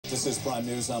This is Prime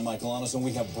News. I'm Michael Honest, and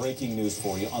we have breaking news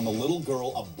for you on the little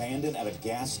girl abandoned at a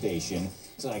gas station.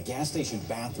 It's at a gas station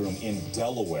bathroom in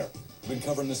Delaware. We've been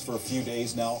covering this for a few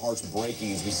days now. Hearts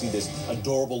breaking as we see this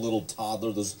adorable little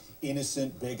toddler, those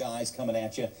innocent big eyes coming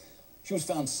at you. She was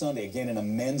found Sunday, again, in a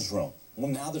men's room.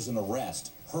 Well, now there's an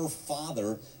arrest. Her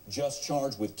father just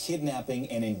charged with kidnapping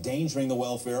and endangering the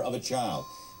welfare of a child.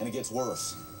 And it gets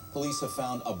worse. Police have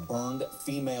found a burned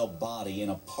female body in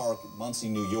a park, Muncie,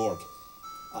 New York.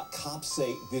 Cops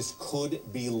say this could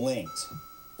be linked.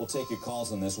 We'll take your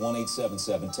calls on this,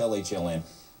 1-877-TEL-HLN.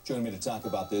 Joining me to talk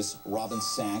about this, Robin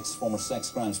Sachs, former sex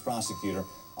crimes prosecutor.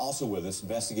 Also with us,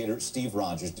 investigator Steve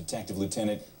Rogers, Detective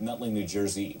Lieutenant, Nutley, New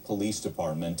Jersey Police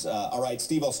Department. All right,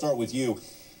 Steve, I'll start with you.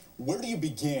 Where do you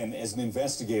begin as an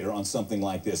investigator on something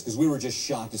like this? Because we were just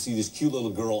shocked to see this cute little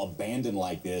girl abandoned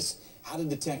like this. How did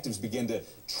detectives begin to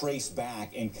trace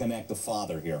back and connect the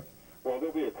father here? Well,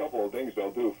 there'll be a couple of things they'll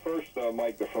do. First,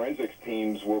 Mike, the forensics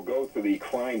teams will go to the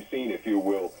crime scene, if you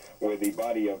will, where the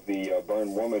body of the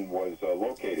burned woman was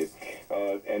located.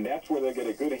 And that's where they'll get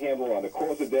a good handle on the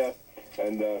cause of death.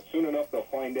 And soon enough, they'll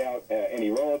find out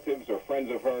any relatives or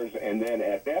friends of hers. And then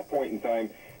at that point in time,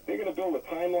 they're going to build a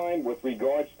timeline with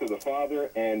regards to the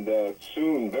father. And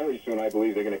soon, very soon, I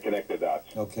believe they're going to connect the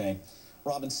dots. Okay.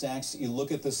 Robin Sachs, you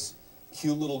look at this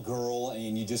cute little girl,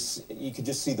 and you could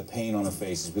just see the pain on her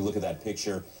face as we look at that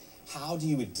picture. How do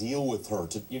you deal with her?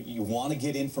 You want to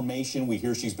get information. We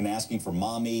hear she's been asking for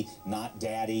mommy, not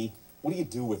daddy. What do you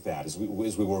do with that as we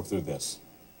work through this?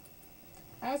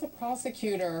 As a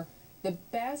prosecutor, the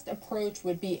best approach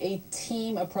would be a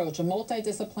team approach, a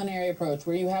multidisciplinary approach,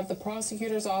 where you have the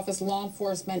prosecutor's office, law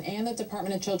enforcement, and the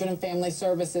Department of Children and Family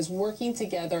Services working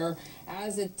together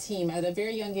as a team. At a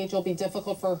very young age, it'll be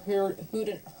difficult for her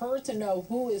to know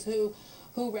who is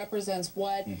who represents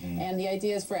what, and the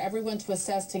idea is for everyone to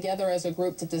assess together as a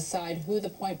group to decide who the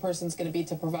point person's going to be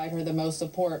to provide her the most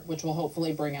support, which will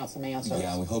hopefully bring out some answers.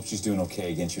 Yeah, we hope she's doing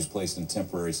okay. Again, she was placed in a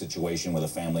temporary situation with a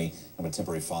family, in a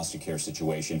temporary foster care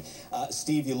situation.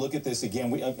 Steve, you look at this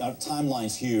again. Our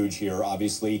timeline's huge here,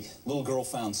 obviously. Little girl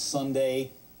found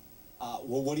Sunday.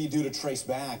 Well, what do you do to trace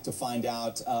back to find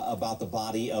out about the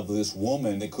body of this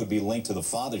woman that could be linked to the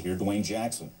father here, Dwayne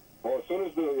Jackson? Well, as soon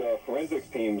as the forensics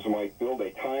teams might build a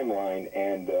timeline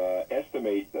and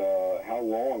estimate how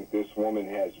long this woman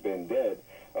has been dead,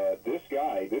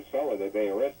 this fella that they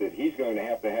arrested, he's going to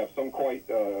have some quite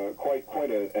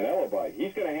an alibi.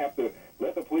 He's going to have to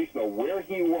let the police know where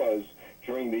he was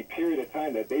during the period of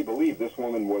time that they believe this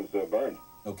woman was burned.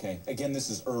 Okay. Again, this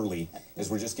is early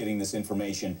as we're just getting this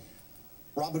information.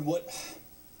 Robin,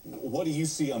 what do you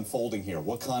see unfolding here?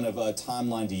 What kind of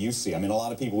timeline do you see? I mean, a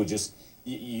lot of people would just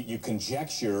you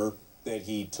conjecture that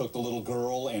he took the little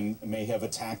girl and may have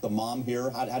attacked the mom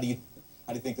here. How do you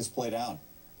think this played out?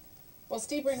 Well,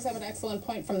 Steve brings up an excellent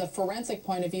point from the forensic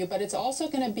point of view, but it's also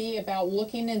going to be about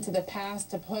looking into the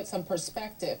past to put some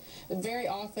perspective. Very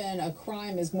often a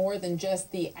crime is more than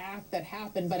just the act that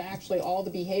happened, but actually all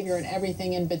the behavior and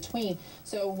everything in between.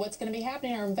 So what's going to be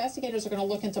happening, our investigators are going to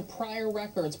look into prior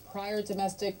records, prior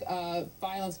domestic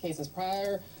violence cases,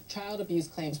 prior child abuse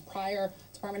claims, prior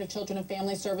Department of Children and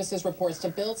Family Services reports to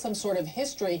build some sort of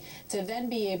history to then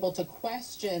be able to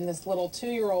question this little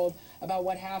 2-year-old about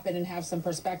what happened and have some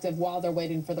perspective while they're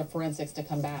waiting for the forensics to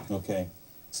come back. Okay.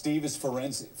 Steve, is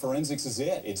forensics is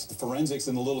it. It's the forensics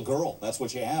and the little girl. That's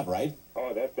what you have, right?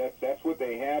 Oh, that's what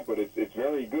they have, but it's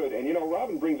very good. And, you know,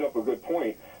 Robin brings up a good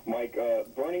point, Mike.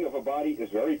 Burning of a body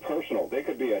is very personal. There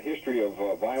could be a history of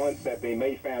violence that they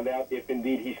may find out if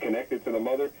indeed he's connected to the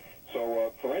mother.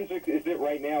 So forensics is it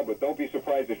right now, but don't be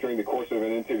surprised if during the course of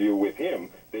an interview with him,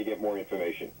 they get more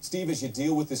information. Steve, as you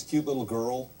deal with this cute little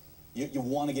girl, you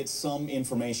want to get some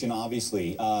information,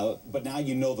 obviously, but now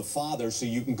you know the father, so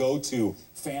you can go to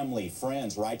family,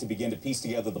 friends, right, to begin to piece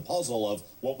together the puzzle of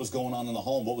what was going on in the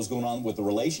home, what was going on with the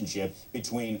relationship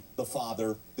between the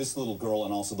father, this little girl,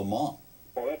 and also the mom.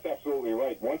 Well, that's absolutely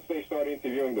right. Once they start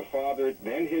interviewing the father,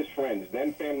 then his friends,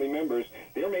 then family members,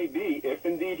 there may be, if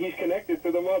indeed he's connected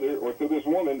to the mother or to this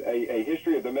woman, a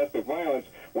history of domestic violence,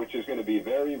 which is going to be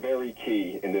very, very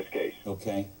key in this case.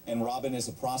 Okay. And Robin, as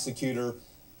a prosecutor,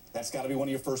 that's got to be one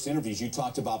of your first interviews. You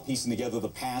talked about piecing together the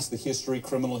past, the history,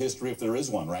 criminal history, if there is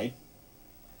one, right?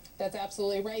 That's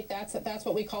absolutely right. That's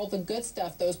what we call the good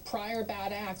stuff, those prior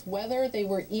bad acts, whether they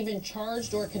were even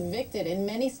charged or convicted. In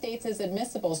many states is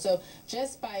admissible. So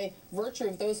just by virtue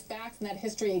of those facts and that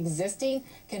history existing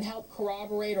can help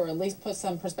corroborate or at least put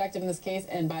some perspective in this case.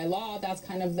 And by law, that's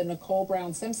kind of the Nicole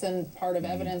Brown Simpson part of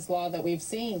evidence law that we've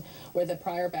seen where the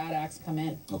prior bad acts come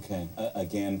in. Okay.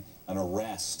 Again, an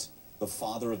arrest the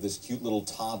father of this cute little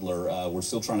toddler. We're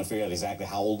still trying to figure out exactly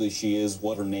how old she is,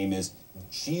 what her name is.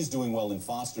 She's doing well in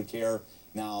foster care.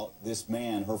 Now, this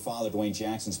man, her father, Dwayne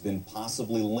Jackson's been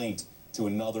possibly linked to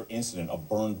another incident, a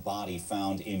burned body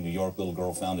found in New York, little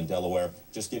girl found in Delaware.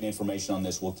 Just getting information on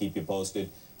this. We'll keep you posted.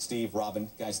 Steve,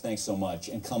 Robin, guys, thanks so much.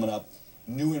 And coming up,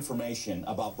 new information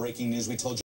about breaking news we told you.